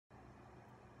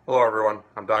Hello everyone,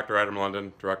 I'm Dr. Adam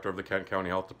London, Director of the Kent County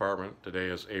Health Department. Today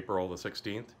is April the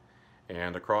 16th,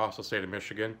 and across the state of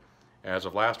Michigan, as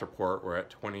of last report, we're at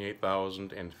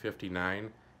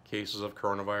 28,059 cases of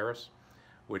coronavirus,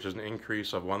 which is an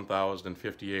increase of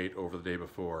 1,058 over the day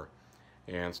before.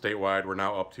 And statewide, we're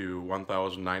now up to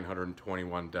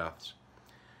 1,921 deaths.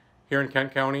 Here in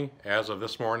Kent County, as of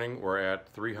this morning, we're at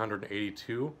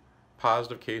 382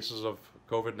 positive cases of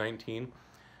COVID-19,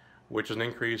 which is an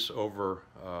increase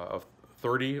of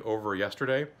 30 over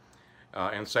yesterday.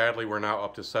 And sadly, we're now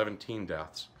up to 17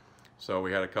 deaths. So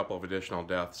we had a couple of additional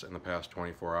deaths in the past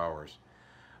 24 hours.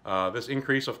 This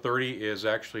increase of 30 is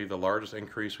actually the largest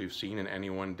increase we've seen in any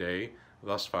one day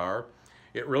thus far.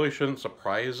 It really shouldn't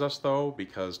surprise us though,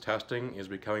 because testing is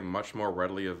becoming much more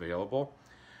readily available.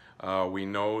 We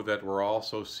know that we're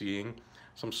also seeing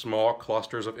some small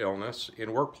clusters of illness in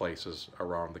workplaces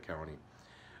around the county.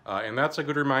 And that's a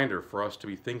good reminder for us to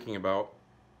be thinking about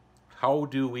how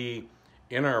do we,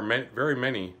 in our very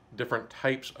many different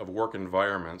types of work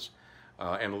environments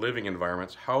and living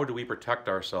environments, how do we protect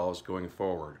ourselves going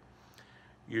forward?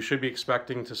 You should be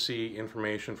expecting to see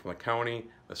information from the county,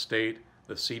 the state,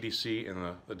 the CDC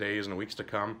in the days and the weeks to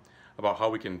come about how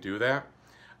we can do that.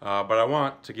 But I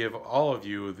want to give all of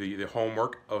you the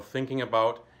homework of thinking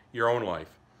about your own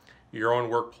life, your own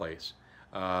workplace,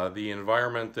 the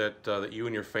environment that you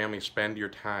and your family spend your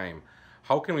time.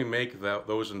 How can we make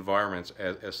those environments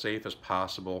as safe as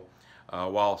possible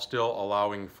while still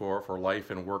allowing for life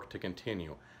and work to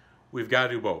continue? We've got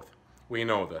to do both. We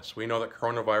know this. We know that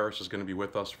coronavirus is going to be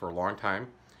with us for a long time.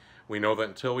 We know that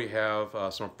until we have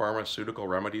some pharmaceutical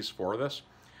remedies for this,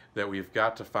 that we've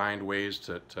got to find ways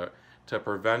to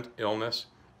prevent illness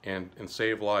and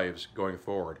save lives going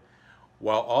forward,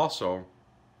 while also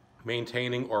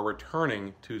maintaining or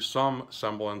returning to some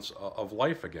semblance of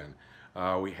life again.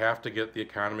 We have to get the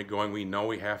economy going. We know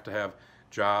we have to have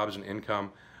jobs and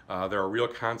income. There are real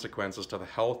consequences to the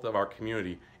health of our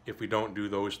community if we don't do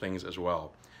those things as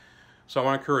well. So I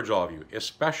want to encourage all of you,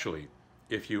 especially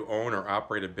if you own or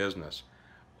operate a business,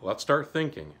 let's start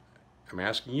thinking. I'm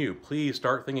asking you, please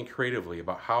start thinking creatively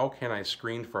about how can I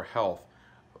screen for health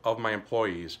of my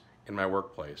employees in my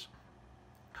workplace?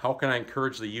 How can I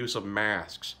encourage the use of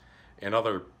masks and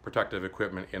other protective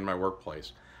equipment in my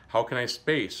workplace? How can I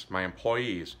space my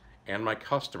employees and my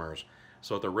customers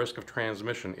so that the risk of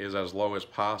transmission is as low as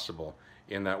possible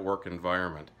in that work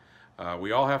environment?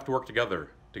 We all have to work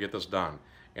together to get this done,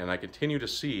 and I continue to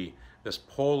see this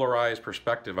polarized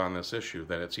perspective on this issue,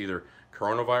 that it's either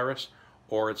coronavirus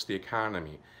or it's the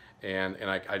economy. And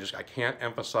I can't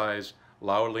emphasize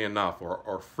loudly enough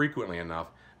or frequently enough,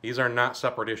 these are not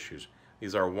separate issues.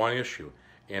 These are one issue.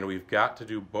 And we've got to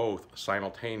do both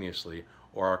simultaneously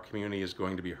or our community is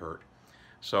going to be hurt.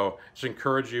 So just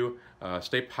encourage you,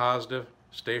 stay positive,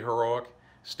 stay heroic,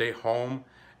 stay home,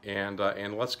 and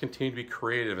let's continue to be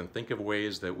creative and think of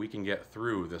ways that we can get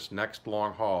through this next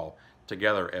long haul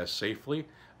together as safely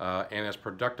and as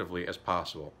productively as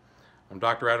possible. I'm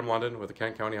Dr. Adam London with the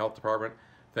Kent County Health Department.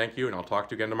 Thank you, and I'll talk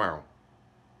to you again tomorrow.